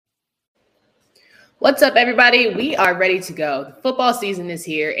What's up, everybody? We are ready to go. The football season is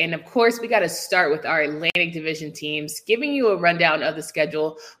here. And of course, we got to start with our Atlantic Division teams, giving you a rundown of the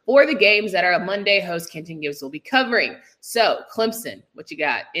schedule for the games that our Monday host Kenton Gibbs will be covering. So, Clemson, what you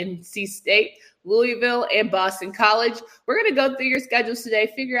got? NC State, Louisville, and Boston College. We're going to go through your schedules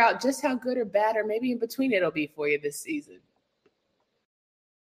today, figure out just how good or bad or maybe in between it'll be for you this season.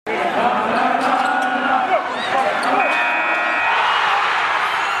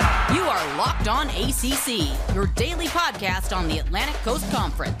 Locked On ACC, your daily podcast on the Atlantic Coast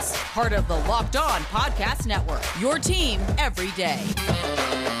Conference. Part of the Locked On Podcast Network, your team every day.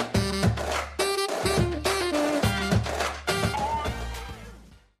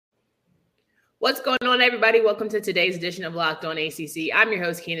 What's going on, everybody? Welcome to today's edition of Locked On ACC. I'm your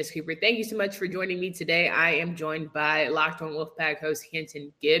host, Candace Cooper. Thank you so much for joining me today. I am joined by Locked On Wolfpack host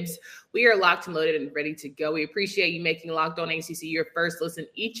Kenton Gibbs. We are locked and loaded and ready to go. We appreciate you making Locked On ACC your first listen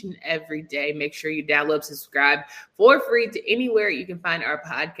each and every day. Make sure you download, subscribe for free to anywhere you can find our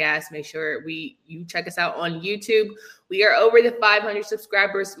podcast. Make sure you check us out on YouTube. We are over the 500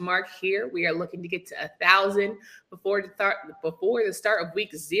 subscribers mark here. We are looking to get to 1,000 before the start of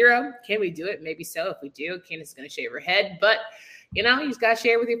week 0. Can we do it? Maybe so. If we do, Candace is going to shave her head. But, you just got to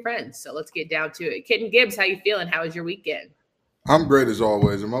share with your friends. So let's get down to it. Kenton Gibbs, how you feeling? How was your weekend? I'm great as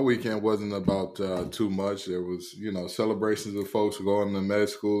always. And my weekend wasn't about too much. There was, celebrations of folks going to med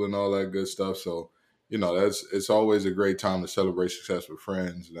school and all that good stuff. So, it's always a great time to celebrate success with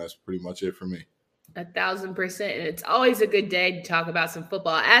friends. And that's pretty much it for me. 1,000%. And it's always a good day to talk about some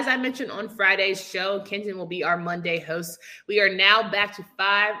football. As I mentioned on Friday's show, Kenton will be our Monday host. We are now back to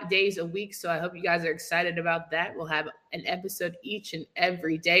 5 days a week. So I hope you guys are excited about that. We'll have an episode each and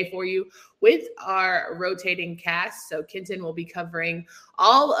every day for you with our rotating cast. So Kenton will be covering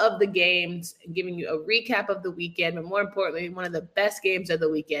all of the games and giving you a recap of the weekend, but more importantly, one of the best games of the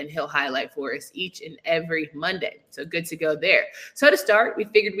weekend he'll highlight for us each and every Monday. So good to go there. So to start, we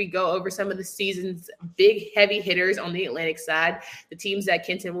figured we'd go over some of the season's big heavy hitters on the Atlantic side, the teams that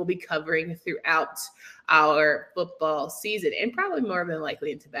Kenton will be covering throughout our football season and probably more than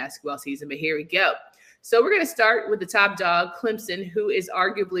likely into basketball season. But here we go. So we're going to start with the top dog, Clemson, who is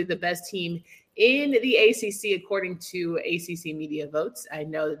arguably the best team in the ACC, according to ACC media votes. I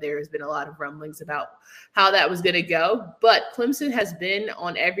know that there has been a lot of rumblings about how that was going to go, but Clemson has been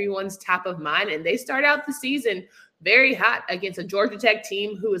on everyone's top of mind, and they start out the season very hot against a Georgia Tech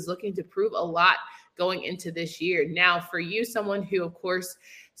team who is looking to prove a lot going into this year. Now, for you, someone who, of course,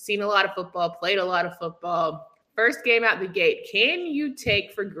 seen a lot of football, played a lot of football, first game out the gate, can you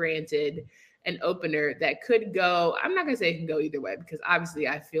take for granted an opener that could go? I'm not going to say it can go either way because obviously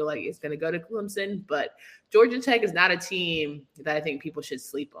I feel like it's going to go to Clemson, but Georgia Tech is not a team that I think people should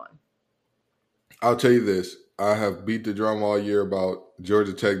sleep on. I'll tell you this. I have beat the drum all year about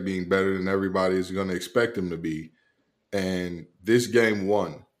Georgia Tech being better than everybody is going to expect them to be. And this game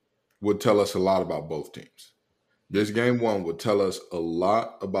one would tell us a lot about both teams. This game one would tell us a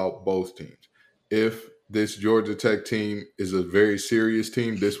lot about both teams. If this Georgia Tech team is a very serious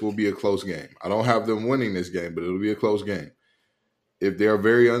team, this will be a close game. I don't have them winning this game, but it'll be a close game. If they're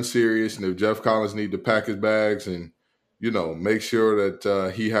very unserious and if Jeff Collins need to pack his bags and, make sure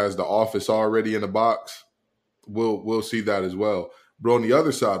that he has the office already in the box, we'll see that as well. But on the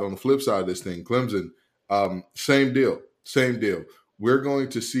other side, on the flip side of this thing, Clemson, same deal. We're going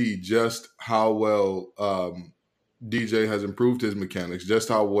to see just how well DJ has improved his mechanics, just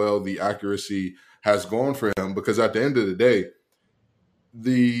how well the accuracy has gone for him, because at the end of the day,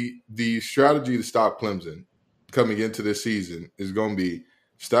 the strategy to stop Clemson coming into this season is going to be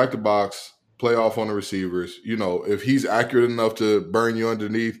stack the box, play off on the receivers. If he's accurate enough to burn you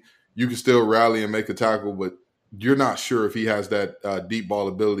underneath, you can still rally and make a tackle, but you're not sure if he has that deep ball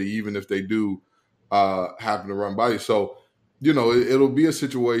ability, even if they do happen to run by you. So, it'll be a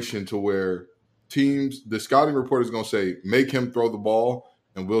situation to where teams, the scouting report is going to say, make him throw the ball,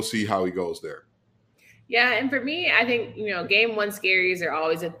 and we'll see how he goes there. Yeah, and for me, I think, game one scaries are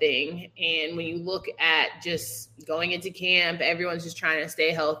always a thing. And when you look at just going into camp, everyone's just trying to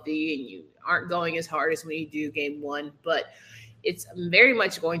stay healthy and you aren't going as hard as when you do game one. But it's very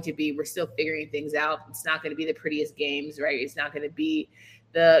much going to be, we're still figuring things out. It's not going to be the prettiest games, right? It's not going to be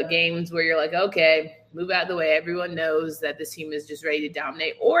the games where you're like, okay, move out of the way. Everyone knows that this team is just ready to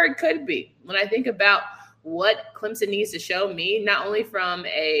dominate. Or it could be. When I think about what Clemson needs to show me, not only from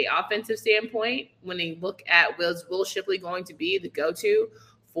a offensive standpoint, when you look at Will Shipley going to be the go-to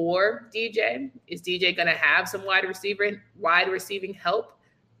for DJ? Is DJ going to have some wide receiving help?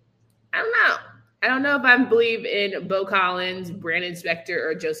 I don't know if I believe in Bo Collins, Brandon Spector,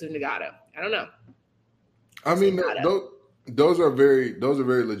 or Joseph Nagata. I don't know. I mean, Those are very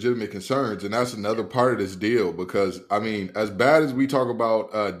legitimate concerns, and that's another part of this deal. Because I mean, as bad as we talk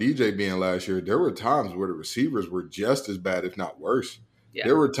about DJ being last year, there were times where the receivers were just as bad, if not worse. Yeah.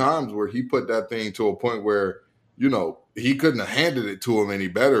 There were times where he put that thing to a point where he couldn't have handed it to him any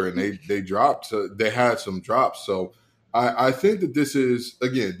better, and they dropped. So they had some drops. So I think that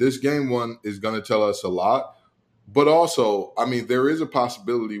this game one is going to tell us a lot. But also, I mean, there is a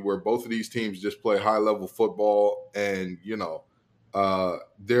possibility where both of these teams just play high level football, and it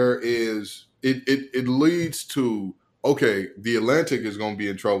leads to, okay, the Atlantic is going to be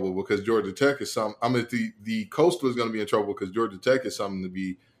in trouble because Georgia Tech is the Coastal is going to be in trouble because Georgia Tech is something to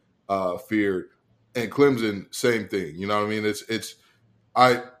be feared, and Clemson, same thing. You know what I mean?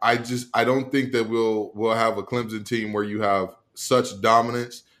 I don't think that we'll have a Clemson team where you have such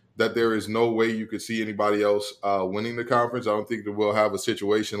dominance that there is no way you could see anybody else winning the conference. I don't think that we'll have a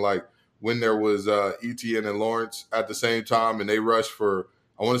situation like when there was Etienne and Lawrence at the same time, and they rushed for,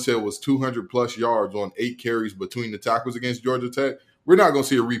 I want to say it was 200-plus yards on 8 carries between the tackles against Georgia Tech. We're not going to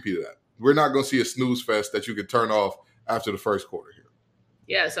see a repeat of that. We're not going to see a snooze fest that you can turn off after the first quarter here.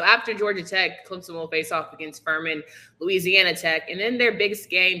 Yeah, so after Georgia Tech, Clemson will face off against Furman, Louisiana Tech, and then their biggest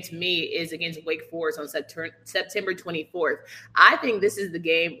game to me is against Wake Forest on September 24th. I think this is the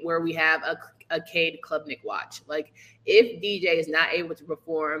game where we have a Cade Klubnik watch. Like, if DJ is not able to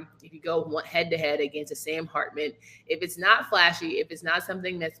perform, if you go head-to-head against a Sam Hartman, if it's not flashy, if it's not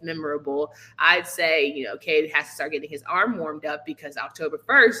something that's memorable, I'd say, Cade has to start getting his arm warmed up because October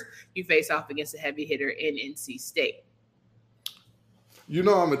 1st, you face off against a heavy hitter in NC State. I'm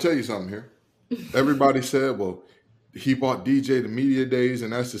going to tell you something here. Everybody said, well, he bought DJ the media days,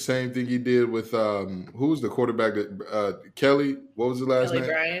 and that's the same thing he did with who's the quarterback that Kelly? What was his last name?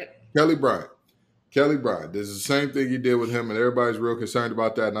 Kelly Bryant. This is the same thing he did with him, and everybody's real concerned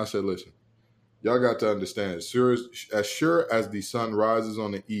about that. And I said, listen, y'all got to understand, as sure as the sun rises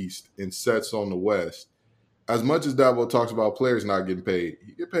on the east and sets on the west, as much as Dabo talks about players not getting paid,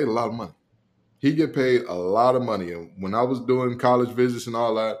 he get paid a lot of money. He get paid a lot of money. And when I was doing college visits and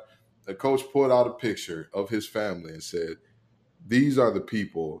all that, the coach pulled out a picture of his family and said, these are the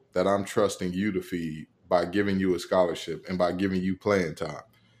people that I'm trusting you to feed by giving you a scholarship and by giving you playing time.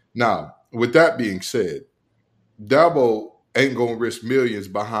 Now, with that being said, Dabo ain't going to risk millions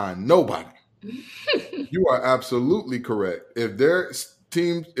behind nobody. You are absolutely correct. If there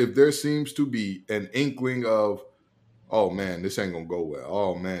seems to be an inkling of, oh, man, this ain't going to go well.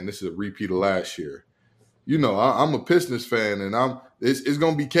 Oh, man, this is a repeat of last year. I'm a Pistons fan, and it's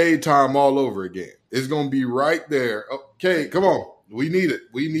going to be Cade time all over again. It's going to be right there. Oh, Cade, come on. We need it.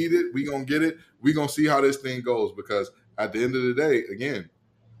 We going to get it. We going to see how this thing goes because at the end of the day, again,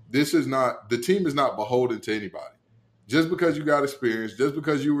 the team is not beholden to anybody. Just because you got experience, just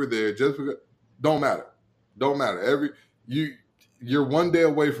because you were there, don't matter. Don't matter. You're one day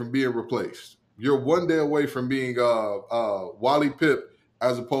away from being replaced. You're one day away from being Wally Pipp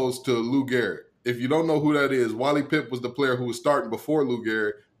as opposed to Lou Gehrig. If you don't know who that is, Wally Pipp was the player who was starting before Lou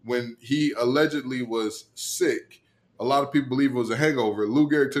Gehrig when he allegedly was sick. A lot of people believe it was a hangover. Lou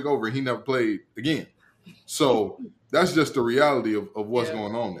Gehrig took over and he never played again. So that's just the reality of what's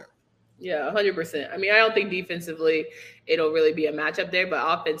going on there. Yeah, 100%. I mean, I don't think defensively it'll really be a matchup there, but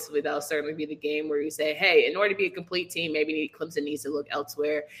offensively that'll certainly be the game where you say, hey, in order to be a complete team, maybe Clemson needs to look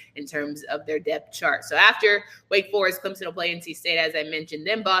elsewhere in terms of their depth chart. So after Wake Forest, Clemson will play NC State, as I mentioned,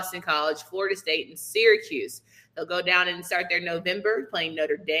 then Boston College, Florida State, and Syracuse. They'll go down and start their November playing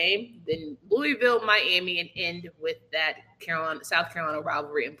Notre Dame, then Louisville, Miami, and end with that South Carolina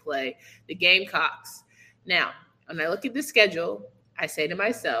rivalry in play, the Gamecocks. Now, when I look at the schedule, I say to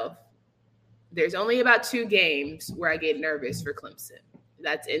myself, there's only about 2 games where I get nervous for Clemson.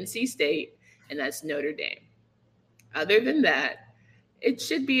 That's NC State and that's Notre Dame. Other than that, it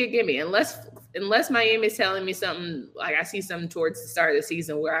should be a gimme. Unless Miami is telling me something, like I see something towards the start of the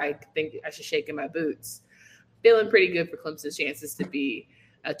season where I think I should shake in my boots. Feeling pretty good for Clemson's chances to be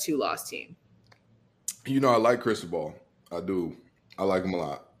a 2-loss team. I like Cristobal. I do. I like him a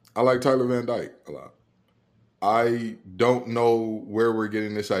lot. I like Tyler Van Dyke a lot. I don't know where we're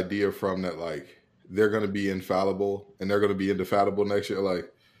getting this idea from that, like, they're going to be infallible and they're going to be indefatigable next year.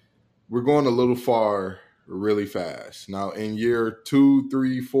 Like, we're going a little far really fast. Now, in year 2,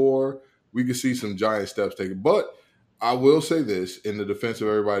 3, 4, we could see some giant steps taken. But I will say this, in the defense of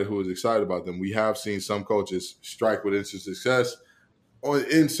everybody who is excited about them, we have seen some coaches strike with instant success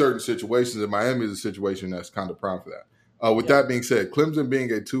in certain situations, and Miami is a situation that's kind of prime for that. With that being said, Clemson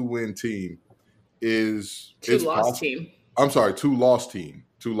being a 2-win team is 2-loss team. I'm sorry, 2-loss team.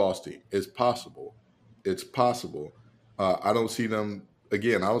 2-loss team. It's possible. It's possible. I don't see them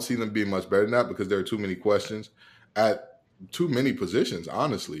being much better than that because there are too many questions. At too many positions,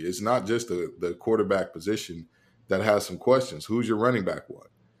 honestly. It's not just the quarterback position that has some questions. Who's your running back one?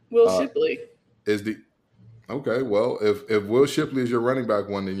 Will Shipley. Okay, well, if Will Shipley is your running back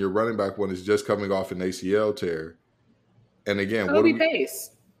one, then your running back one is just coming off an ACL tear. And again, Kobe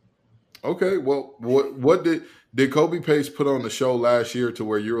Pace. Okay, well, what did Kobe Pace put on the show last year to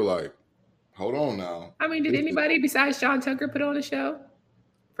where you were like, hold on now? I mean, did anybody besides Sean Tucker put on the show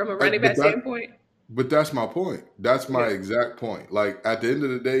from a running back standpoint? But that's my point. That's my exact point. Like, at the end of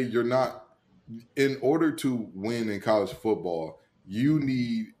the day, you're not – in order to win in college football, you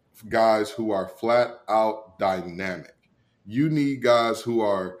need guys who are flat out dynamic. You need guys who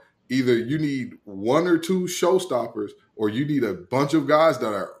are either you need one or two showstoppers or you need a bunch of guys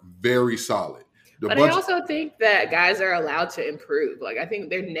that are very solid. But I also think that guys are allowed to improve. Like, I think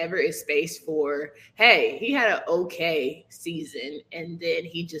there never is space for, hey, he had an okay season and then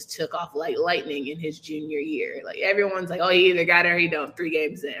he just took off like lightning in his junior year. Like, everyone's like, oh, he either got it or he don't 3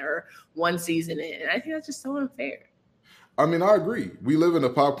 games in or 1 season in. And I think that's just so unfair. I mean, I agree. We live in a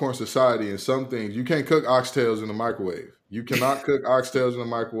popcorn society, and some things you can't cook oxtails in the microwave. You cannot cook oxtails in the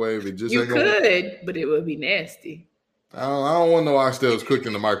microwave. It just you could, but it would be nasty. I don't want no oxtails cooked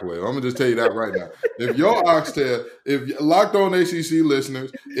in the microwave. I'm gonna just tell you that right now. If your oxtail, if Locked On ACC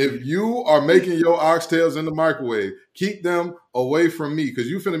listeners, if you are making your oxtails in the microwave, keep them away from me because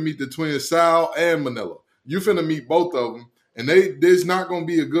you finna meet the twins Sal and Manila. You finna meet both of them, and there's not gonna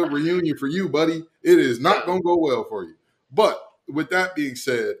be a good reunion for you, buddy. It is not gonna go well for you. But with that being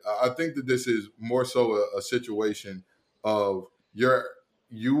said, I think that this is more so a situation of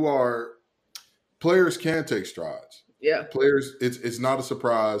players can take strides. Yeah. Players, it's not a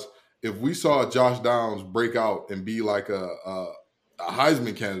surprise. If we saw Josh Downs break out and be like a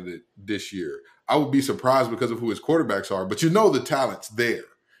Heisman candidate this year, I would be surprised because of who his quarterbacks are. But you know the talent's there.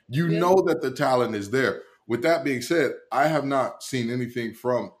 You know that the talent is there. With that being said, I have not seen anything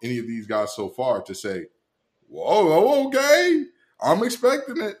from any of these guys so far to say, whoa, okay, I'm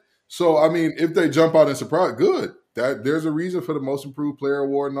expecting it. So, I mean, if they jump out and surprise, good. There's a reason for the Most Improved Player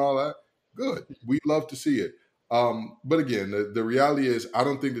Award and all that. Good. We'd love to see it. But again, the reality is I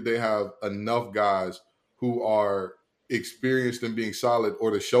don't think that they have enough guys who are experienced in being solid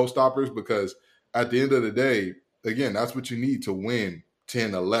or the showstoppers because at the end of the day, again, that's what you need to win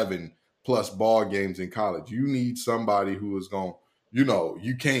 10, 11 plus ball games in college. You need somebody who is going,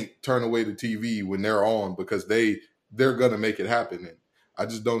 you can't turn away the TV when they're on because they're going to make it happen. And I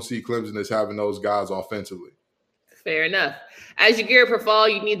just don't see Clemson as having those guys offensively. Fair enough. As you gear up for fall,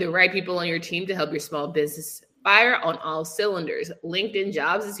 you need the right people on your team to help your small business fire on all cylinders. LinkedIn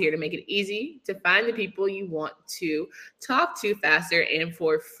Jobs is here to make it easy to find the people you want to talk to faster and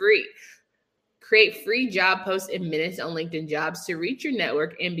for free. Create free job posts in minutes on LinkedIn Jobs to reach your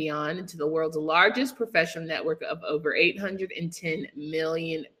network and beyond into the world's largest professional network of over 810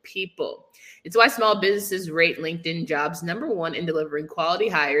 million people. It's why small businesses rate LinkedIn Jobs #1 in delivering quality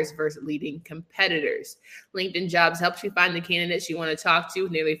hires versus leading competitors. LinkedIn Jobs helps you find the candidates you want to talk to.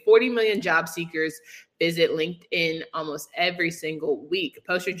 With nearly 40 million job seekers visit LinkedIn almost every single week.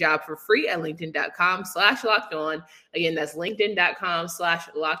 Post your job for free at linkedin.com/lockedon. Again, that's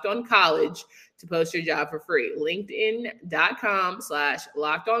linkedin.com/lockedoncollege to post your job for free.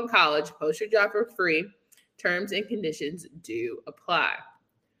 LinkedIn.com/lockedoncollege. Post your job for free. Terms and conditions do apply.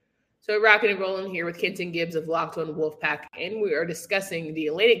 So we're rocking and rolling here with Kenton Gibbs of Locked On Wolfpack, and we are discussing the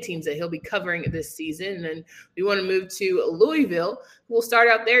Atlantic teams that he'll be covering this season. And we want to move to Louisville, who will start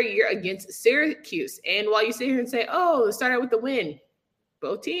out their year against Syracuse. And while you sit here and say, oh, start out with the win,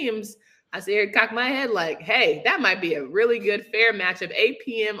 both teams, I sit here and cock my head like, hey, that might be a really good fair matchup. 8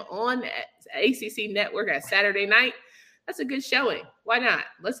 p.m. on ACC Network at Saturday night. That's a good showing. Why not?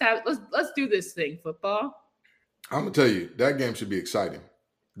 Let's do this thing, football. I'm gonna tell you, that game should be exciting.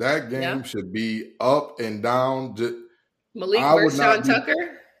 That game should be up and down. Malik versus Sean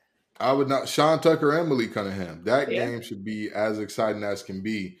Tucker? I would not. Sean Tucker and Malik Cunningham. That game should be as exciting as can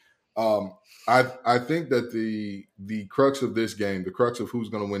be. I think that the crux of this game, the crux of who's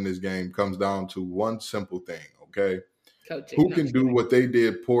going to win this game comes down to one simple thing, okay? Coaching. Who can do what they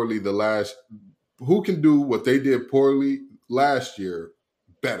did poorly last year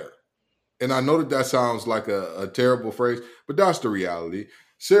better? And I know that sounds like a terrible phrase, but that's the reality.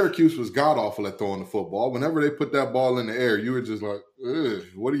 Syracuse was god-awful at throwing the football. Whenever they put that ball in the air, you were just like,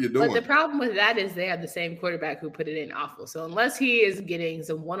 what are you doing? But the problem with that is they have the same quarterback who put it in awful. So unless he is getting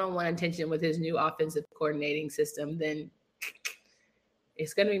some one-on-one attention with his new offensive coordinating system, then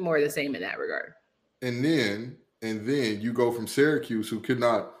it's going to be more of the same in that regard. And then you go from Syracuse, who could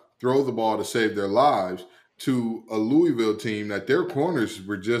not throw the ball to save their lives, to a Louisville team that their corners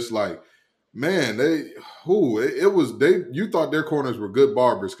were just like, Man, you thought their corners were good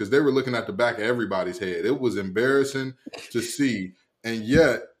barbers because they were looking at the back of everybody's head. It was embarrassing to see, and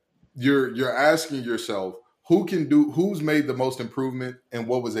yet you're asking yourself who's made the most improvement and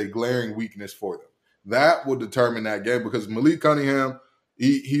what was a glaring weakness for them. That will determine that game because Malik Cunningham,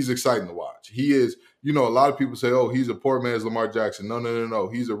 he's exciting to watch. He is, a lot of people say, oh, he's a poor man's Lamar Jackson. No.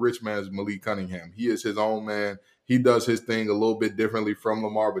 He's a rich man's Malik Cunningham. He is his own man. He does his thing a little bit differently from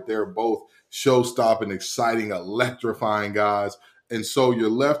Lamar, but they're both show-stopping, exciting, electrifying guys. And so you're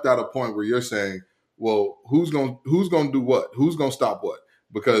left at a point where you're saying, well, who's going to do what? Who's going to stop what?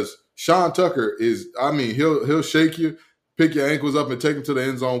 Because Sean Tucker he'll shake you, pick your ankles up, and take him to the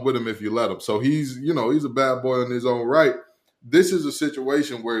end zone with him if you let him. So he's a bad boy in his own right. This is a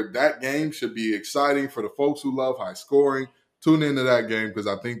situation where that game should be exciting for the folks who love high scoring. Tune into that game because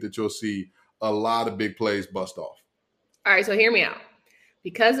I think that you'll see a lot of big plays bust off. All right, so hear me out.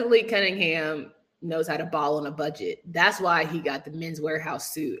 Because Malik Cunningham knows how to ball on a budget, that's why he got the Men's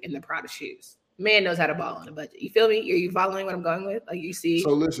Warehouse suit and the Prada shoes. Man knows how to ball on a budget. You feel me? Are you following what I'm going with? Like you see?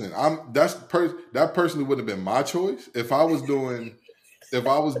 So listen, that personally would have been my choice if I was doing the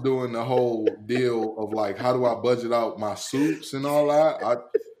whole deal of like how do I budget out my suits and all that.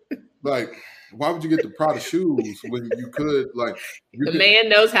 Why would you get the Prada shoes when you could man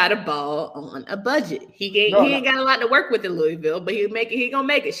knows how to ball on a budget. He ain't got a lot to work with in Louisville, but he gonna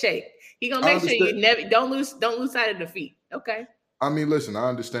make it shake. He gonna make sure you don't lose sight of the feet. Okay. I mean, listen, I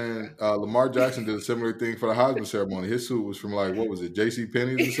understand. Lamar Jackson did a similar thing for the Heisman ceremony. His suit was from what was it,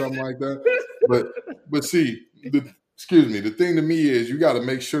 JCPenney's or something like that. But see, the thing to me is you got to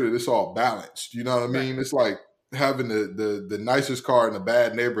make sure that it's all balanced. You know what I mean? Right. It's like having the nicest car in a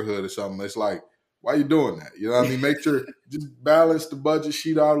bad neighborhood or something. It's like, why are you doing that? You know what I mean? Make sure just balance the budget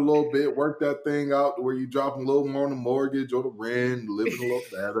sheet out a little bit, work that thing out to where you drop a little more on the mortgage or the rent, living a little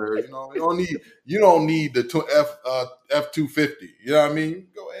better. You don't need the F-250. You know what I mean?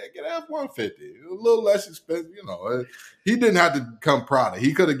 Go ahead, get F-150. A little less expensive. He didn't have to come Prada.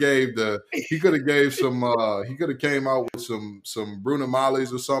 He could have came out with some Bruno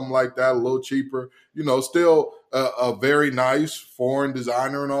Maglis or something like that, a little cheaper. Still a very nice foreign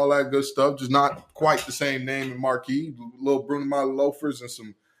designer and all that good stuff. Just not quite the same name and marquee. Little Bruno Magli loafers and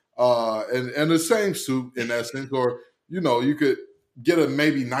some and the same suit in essence. Or you could get a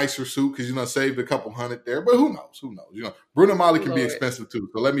maybe nicer suit because saved a couple $100 there. But who knows? Bruno Magli can be expensive too.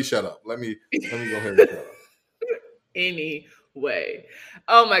 So let me shut up. Let me go ahead and shut up. Anyway,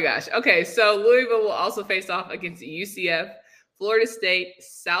 oh my gosh. Okay, so Louisville will also face off against UCF, Florida State,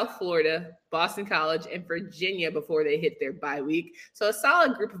 South Florida, Boston College, and Virginia before they hit their bye week. So a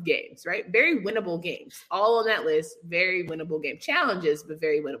solid group of games, right? Very winnable games. All on that list, very winnable game. Challenges, but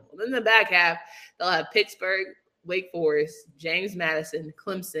very winnable. Then in the back half, they'll have Pittsburgh, Wake Forest, James Madison,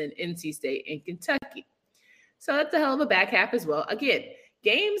 Clemson, NC State, and Kentucky. So that's a hell of a back half as well. Again,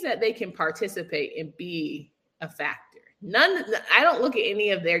 games that they can participate and be a factor. I don't look at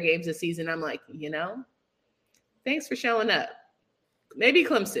any of their games this season. I'm like, thanks for showing up. Maybe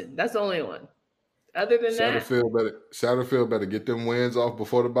Clemson. That's the only one. Other than Satterfield better get them wins off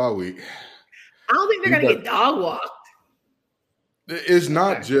before the bye week. I don't think they're going to get dog walked. It's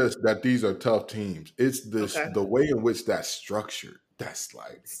not just that these are tough teams. It's the way in which that's structured. That's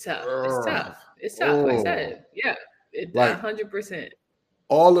like it's tough. It's tough. Like I said, yeah, 100%.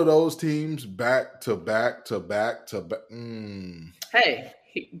 All of those teams back to back to back to back. Hey,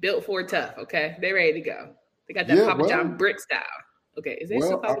 built for tough. Okay, they're ready to go. They got that Papa John brick style. Okay, is there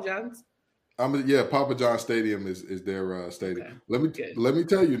still Papa John's? Papa John Stadium is their stadium. Okay. Let me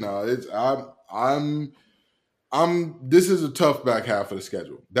tell you now. This is a tough back half of the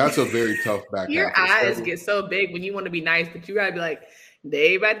schedule. That's a very tough back half. Your eyes get so big when you want to be nice, but you gotta be like,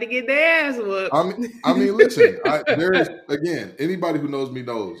 they about to get their ass whooped. I mean, listen. There is again. Anybody who knows me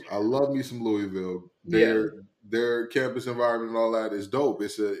knows I love me some Louisville. Their campus environment and all that is dope.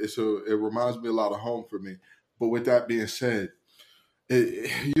 It reminds me a lot of home for me. But with that being said,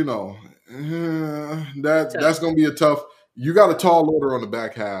 that's going to be a tough. You got a tall order on the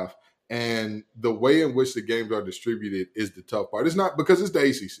back half, and the way in which the games are distributed is the tough part. It's not because it's the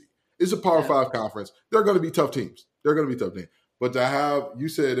ACC. It's a Power 5 conference. They're going to be tough teams. But to have, you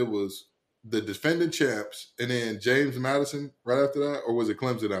said it was the defending champs and then James Madison right after that, or was it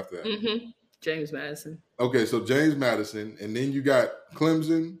Clemson after that? Mm-hmm. James Madison. Okay, so James Madison, and then you got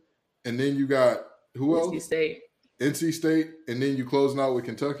Clemson, and then you got who else? NC State, and then you closing out with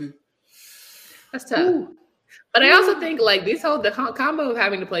Kentucky. That's tough. Ooh. But I also think the combo of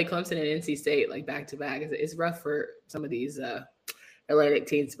having to play Clemson and NC State back to back is rough for some of these Atlantic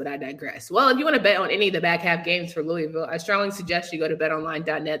teams, but I digress. Well, if you want to bet on any of the back half games for Louisville, I strongly suggest you go to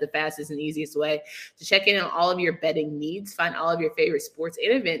betonline.net, the fastest and easiest way to check in on all of your betting needs. Find all of your favorite sports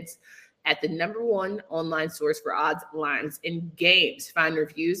and events at the #1 online source for odds, lines, and games. Find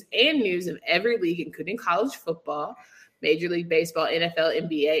reviews and news of every league, including college football, Major League Baseball, NFL,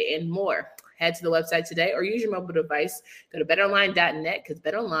 NBA, and more. Head to the website today or use your mobile device. Go to betonline.net because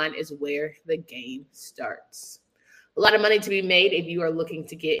BetOnline is where the game starts. A lot of money to be made if you are looking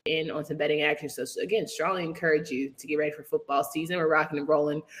to get in on some betting action. So again, strongly encourage you to get ready for football season. We're rocking and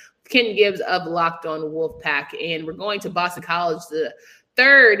rolling. Ken Gibbs of Locked On Wolfpack, and we're going to Boston College, the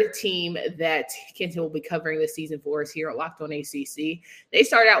third team that Kenton will be covering this season for us here at Locked On ACC. They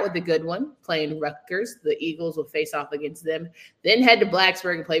start out with a good one, playing Rutgers. The Eagles will face off against them. Then head to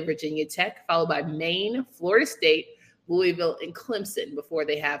Blacksburg and play Virginia Tech, followed by Maine, Florida State, Louisville, and Clemson before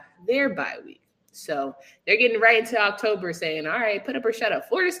they have their bye week. So they're getting right into October saying, all right, put up or shut up.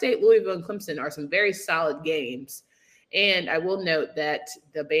 Florida State, Louisville, and Clemson are some very solid games. And I will note that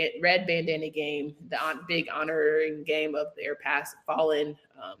the red bandana game, the big honoring game of their past fallen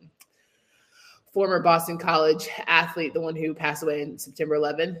former Boston College athlete, the one who passed away on September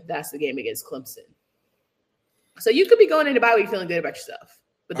 11th, that's the game against Clemson. So you could be going into bye week feeling good about yourself.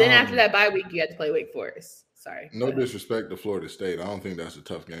 But then after that bye week, you have to play Wake Forest. Sorry. No disrespect to Florida State. I don't think that's a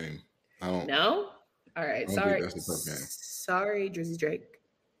tough game. No? All right. Sorry. That's a tough game. Sorry, Drizzy Drake.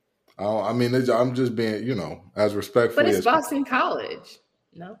 I'm just being, as respectful. But it's Boston College.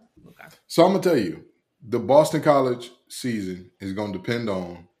 No? Okay. So I'm going to tell you, the Boston College season is going to depend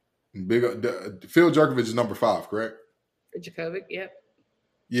on Phil Jerkovich is number 5, correct? Jerkovic, yep.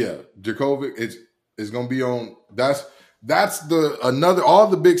 Yeah, Jerkovic is going to be on. That's all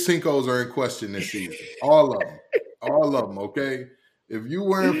the big Cincos are in question this season. All of them. Okay. If you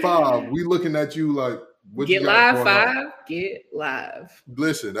wearing 5, we looking at you like, what get you got live 5, on? Get live.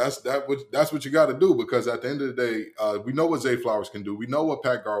 Listen, that's what you got to do, because at the end of the day, we know what Zay Flowers can do. We know what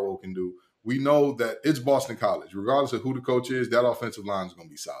Pat Garwo can do. We know that it's Boston College. Regardless of who the coach is, that offensive line is going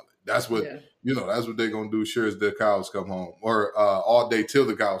to be solid. That's what that's what they're going to do. Sure as the cows come home, or all day till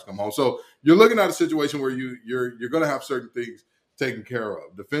the cows come home. So you're looking at a situation where you're going to have certain things taken care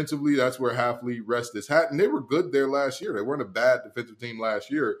of. Defensively, that's where Hafley rests his hat, and they were good there last year. They weren't a bad defensive team last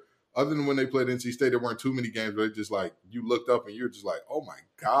year. Other than when they played NC State, there weren't too many games where they just like you looked up and you're just like, oh my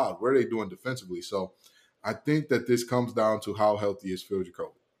God, what are they doing defensively? So I think that this comes down to how healthy is Phil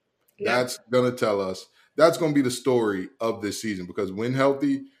Jerkovic. Yeah. That's going to tell us, that's going to be the story of this season, because when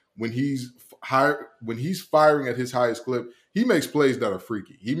healthy, when he's firing at his highest clip, he makes plays that are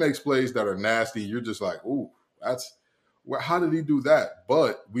freaky. He makes plays that are nasty. You're just like, ooh, how did he do that?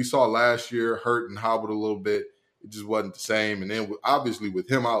 But we saw last year hurt and hobbled a little bit. It just wasn't the same. And then obviously with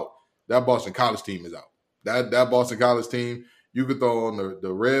him out, that Boston College team is out. That Boston College team, you could throw on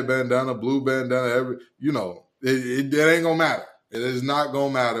the red bandana, blue bandana, it ain't gonna matter. It is not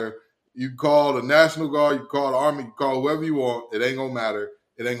gonna matter. You call the National Guard, you call the Army, you call whoever you want. It ain't gonna matter.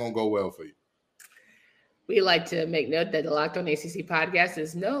 It ain't gonna go well for you. We like to make note that the Locked On ACC podcast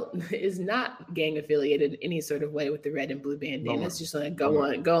is not gang affiliated in any sort of way with the red and blue bandana. It's just going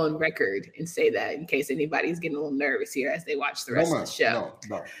to go on record and say that in case anybody's getting a little nervous here as they watch the rest of the show.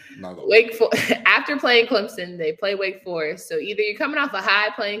 After playing Clemson, they play Wake Forest. So either you're coming off a high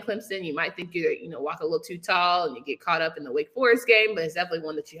playing Clemson, you might think you're walk a little too tall and you get caught up in the Wake Forest game, but it's definitely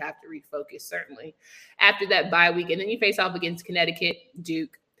one that you have to refocus certainly after that bye week. And then you face off against Connecticut,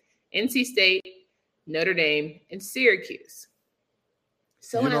 Duke, NC State, Notre Dame, and Syracuse.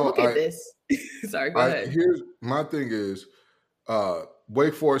 So when I look at this, sorry, go ahead. Here's my thing is,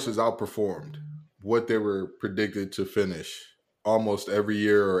 Wake Forest has outperformed what they were predicted to finish almost every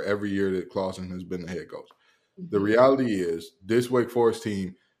year that Clawson has been the head coach. Mm-hmm. The reality is this Wake Forest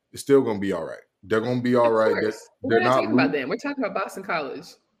team is still going to be all right. They're going to be all right. We're not talking about them. We're talking about Boston College.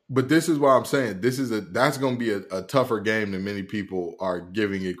 But this is what I'm saying. That's going to be a tougher game than many people are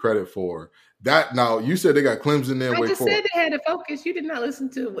giving it credit for. That now you said they got Clemson there. I just said they had to focus. You did not listen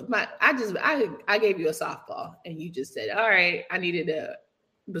to my. I gave you a softball and you just said, "All right, I needed a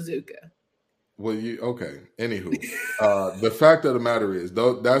bazooka." Well, okay. Anywho, the fact of the matter is,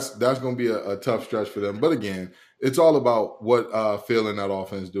 though, that's going to be a tough stretch for them. But again, it's all about what Phil and that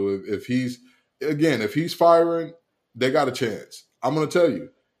offense do. If he's firing, they got a chance. I'm going to tell you,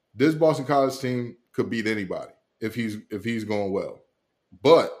 this Boston College team could beat anybody if he's going well,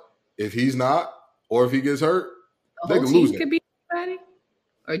 but if he's not, or if he gets hurt, they could lose. Could beat anybody,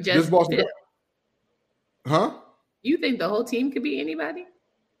 or just Boston. Huh? You think the whole team could beat anybody?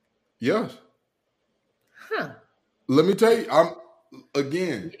 Yes. Huh. Let me tell you.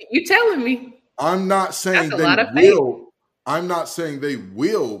 You telling me? I'm not saying they will. I'm not saying they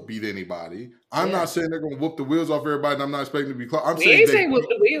will beat anybody. I'm not saying they're going to whoop the wheels off everybody, and I'm not expecting to be close. We ain't saying whoop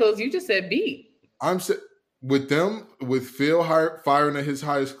the wheels. You just said beat. I'm saying with Phil firing at his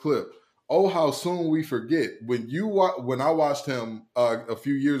highest clip. Oh, how soon we forget. When I watched him a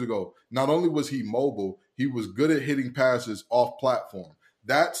few years ago, not only was he mobile, he was good at hitting passes off platform.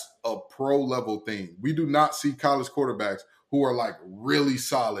 That's a pro-level thing. We do not see college quarterbacks who are like really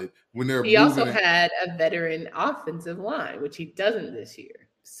solid when they're He also had a veteran offensive line, which he doesn't this year.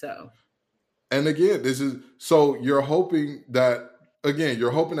 So, and again, you're hoping that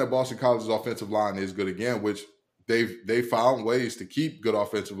Boston College's offensive line is good again, which they found ways to keep good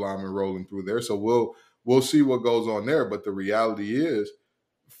offensive linemen rolling through there. So we'll see what goes on there. But the reality is,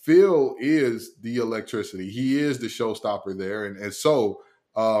 Phil is the electricity. He is the showstopper there, and so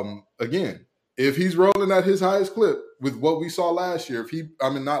again, if he's rolling at his highest clip with what we saw last year,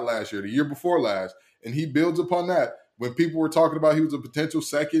 the year before last, and he builds upon that, when people were talking about he was a potential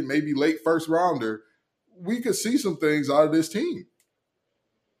second, maybe late first rounder, we could see some things out of this team.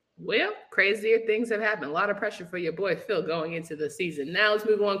 Well, crazier things have happened. A lot of pressure for your boy Phil going into the season. Now let's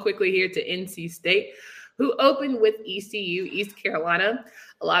move on quickly here to NC State, who opened with ECU, East Carolina.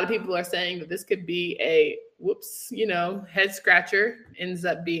 A lot of people are saying that this could be a head scratcher. Ends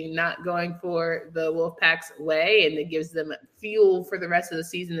up being not going for the Wolfpack's way, and it gives them fuel for the rest of the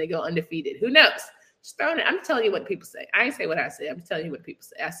season. They go undefeated. Who knows? Just throwing it. I'm telling you what people say. I ain't say what I say. I'm just telling you what people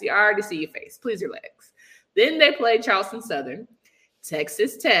say. I already see your face. Please your legs. Then they play Charleston Southern,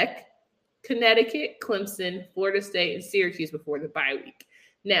 Texas Tech, Connecticut, Clemson, Florida State, and Syracuse before the bye week.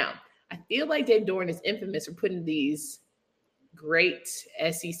 Now, I feel like Dave Doeren is infamous for putting these great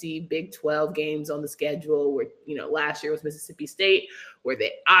SEC Big 12 games on the schedule where, last year was Mississippi State, where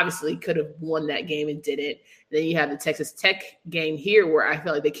they obviously could have won that game and didn't. Then you have the Texas Tech game here where I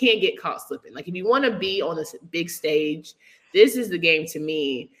feel like they can't get caught slipping. Like if you want to be on this big stage, this is the game to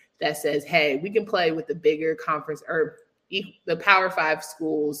me that says, hey, we can play with the bigger conference or the Power 5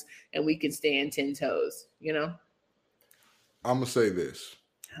 schools and we can stand 10 toes, I'm going to say this.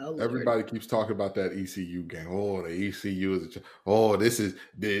 Everybody keeps talking about that ECU game. Oh, the ECU is this is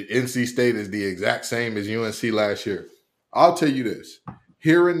the NC State is the exact same as UNC last year. I'll tell you this,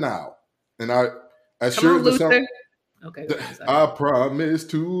 here and now, and I promise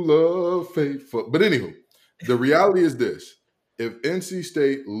to love faithful. But anywho, the reality is this: if NC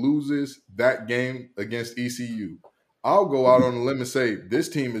State loses that game against ECU, I'll go out on a limb and say this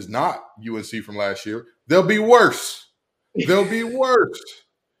team is not UNC from last year. They'll be worse.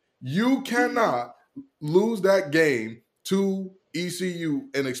 You cannot lose that game to ECU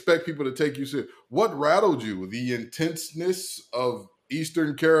and expect people to take you serious. What rattled you? The intenseness of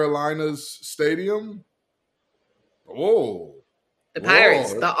Eastern Carolina's stadium? Oh. The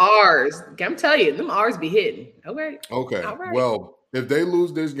Pirates, the R's. I'm telling you, them R's be hitting. Okay. All right. Well, if they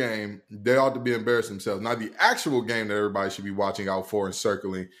lose this game, they ought to be embarrassed themselves. Now, the actual game that everybody should be watching out for and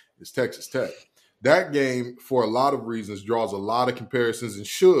circling is Texas Tech. That game, for a lot of reasons, draws a lot of comparisons and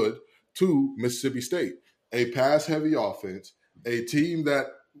should to Mississippi State. A pass-heavy offense, a team that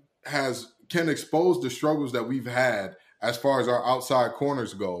can expose the struggles that we've had as far as our outside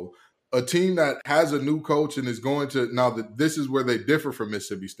corners go, a team that has a new coach and is going to – now, this is where they differ from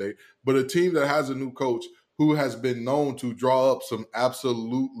Mississippi State, but a team that has a new coach who has been known to draw up some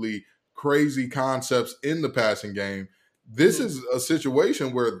absolutely crazy concepts in the passing game. This is a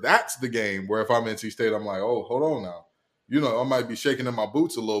situation where that's the game where if I'm NC State, I'm like, oh, hold on now. I might be shaking in my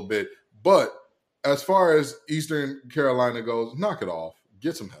boots a little bit. But as far as Eastern Carolina goes, knock it off.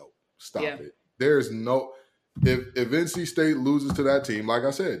 Get some help. Stop it. There's no – if NC State loses to that team, like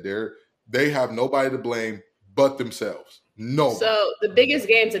I said, they have nobody to blame but themselves. No. So the biggest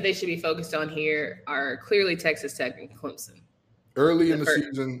games that they should be focused on here are clearly Texas Tech and Clemson. Early in the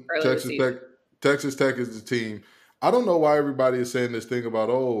season, Texas Tech is the team. I don't know why everybody is saying this thing about,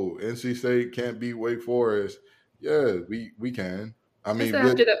 NC State can't beat Wake Forest. Yeah, we can. I mean,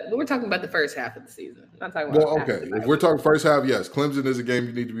 we're talking about the first half of the season. I'm not talking about if we're talking first half, yes, Clemson is a game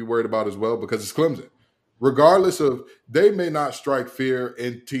you need to be worried about as well because it's Clemson. Regardless of, they may not strike fear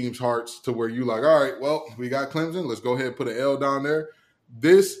in teams' hearts to where you like, all right, well, we got Clemson. Let's go ahead and put an L down there.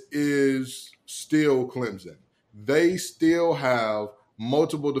 This is still Clemson. They still have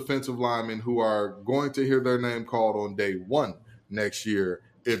multiple defensive linemen who are going to hear their name called on day one next year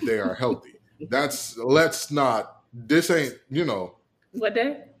if they are healthy. This ain't, What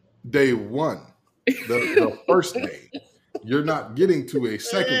day? Day one, the first day. You're not getting to a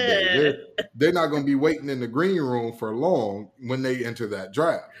second day. They're not going to be waiting in the green room for long when they enter that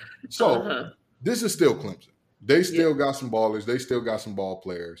draft. So this is still Clemson. They still got some ballers. They still got some ball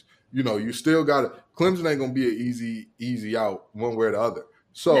players. You still got it. Clemson ain't gonna be an easy out one way or the other.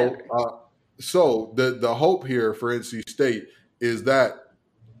 So, the hope here for NC State is that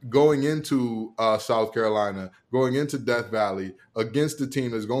going into South Carolina, going into Death Valley against the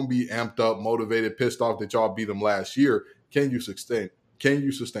team that's going to be amped up, motivated, pissed off that y'all beat them last year, can you sustain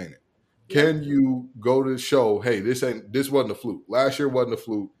it? Can you go to show, hey, this wasn't a fluke. Last year wasn't a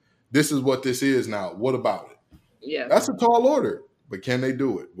fluke. This is what this is now. What about it? Yeah. That's a tall order, but can they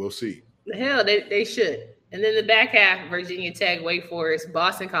do it? We'll see. The hell, they should. And then the back half, Virginia Tech, Wake Forest,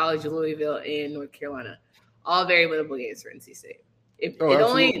 Boston College, Louisville, and North Carolina. All very winnable games for NC State. The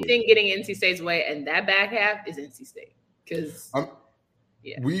only thing getting NC State's way and that back half is NC State. Because,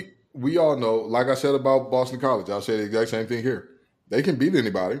 we all know, like I said about Boston College, I'll say the exact same thing here. They can beat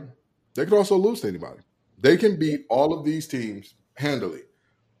anybody. They can also lose to anybody. They can beat all of these teams handily.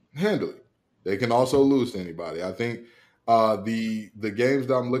 They can also lose to anybody. I think the games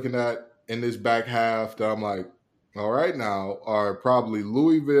that I'm looking at in this back half that I'm like, all right now, are probably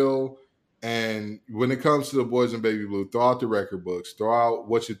Louisville. And when it comes to the boys in baby blue, throw out the record books, throw out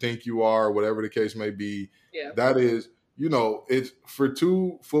what you think you are, whatever the case may be. Yeah. That is, it's for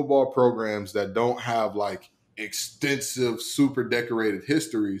two football programs that don't have like extensive, super decorated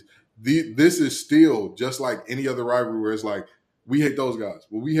histories. This is still just like any other rivalry where it's like, we hate those guys.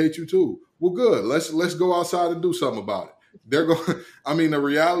 Well, we hate you too. Well, good. Let's go outside and do something about it. They're going. I mean, the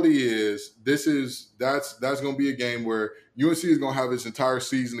reality is that's going to be a game where UNC is going to have its entire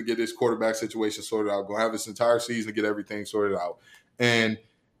season to get its quarterback situation sorted out. Going to have its entire season to get everything sorted out. And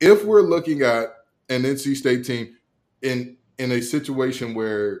if we're looking at an NC State team in a situation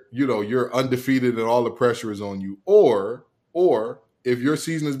where you're undefeated and all the pressure is on you, or if your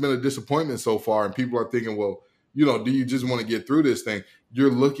season has been a disappointment so far and people are thinking, well, do you just want to get through this thing? You're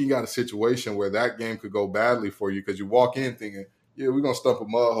looking at a situation where that game could go badly for you because you walk in thinking, yeah, we're going to stump a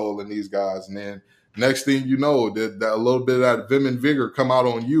mud hole in these guys. And then next thing you know, that a little bit of that vim and vigor come out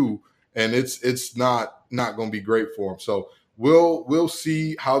on you, and it's not going to be great for them. So we'll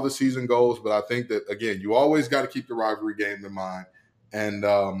see how the season goes. But I think that, again, you always got to keep the rivalry game in mind. And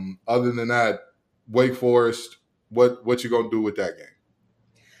other than that, Wake Forest, what you going to do with that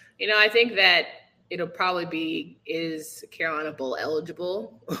game? I think that it'll probably be, is Carolina Bowl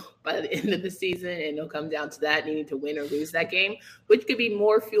eligible by the end of the season? And it'll come down to that, needing to win or lose that game, which could be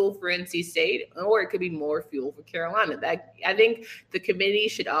more fuel for NC State, or it could be more fuel for Carolina. I think the committee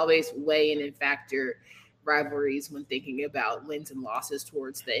should always weigh in and factor rivalries when thinking about wins and losses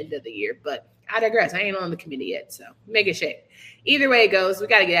towards the end of the year. But I digress. I ain't on the committee yet, so make it shake. Either way it goes, we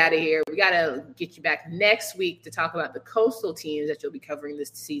got to get out of here. We got to get you back next week to talk about the coastal teams that you'll be covering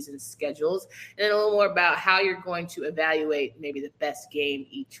this season's schedules, and then a little more about how you're going to evaluate maybe the best game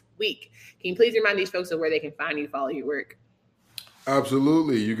each week. Can you please remind these folks of where they can find you, follow your work?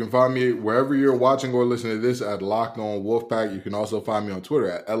 Absolutely. You can find me wherever you're watching or listening to this at Locked On Wolfpack. You can also find me on Twitter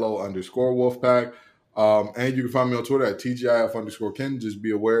at LO_Wolfpack. And you can find me on Twitter at TGIF_Ken. Just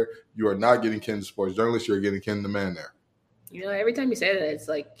be aware you are not getting Ken the sports journalist. You're getting Ken the man there. Every time you say that, it's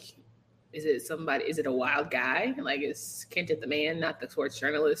like, is it a wild guy? Like, is Kent the man, not the sports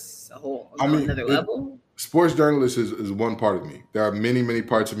journalist, another level? Sports journalist is one part of me. There are many, many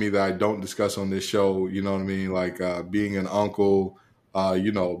parts of me that I don't discuss on this show. You know what I mean? Like being an uncle,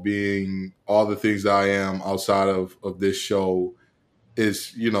 being all the things that I am outside of this show.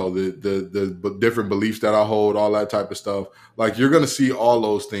 Is the different beliefs that I hold, all that type of stuff. Like, you're gonna see all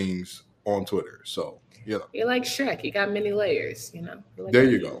those things on Twitter. So you're like Shrek. You got many layers. Like there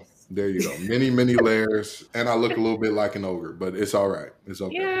you go. Many layers, and I look a little bit like an ogre, but it's all right. It's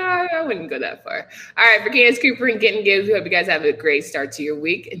okay. Yeah, I wouldn't go that far. All right, for Candace Cooper and Kenton Gibbs, we hope you guys have a great start to your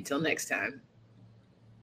week. Until next time.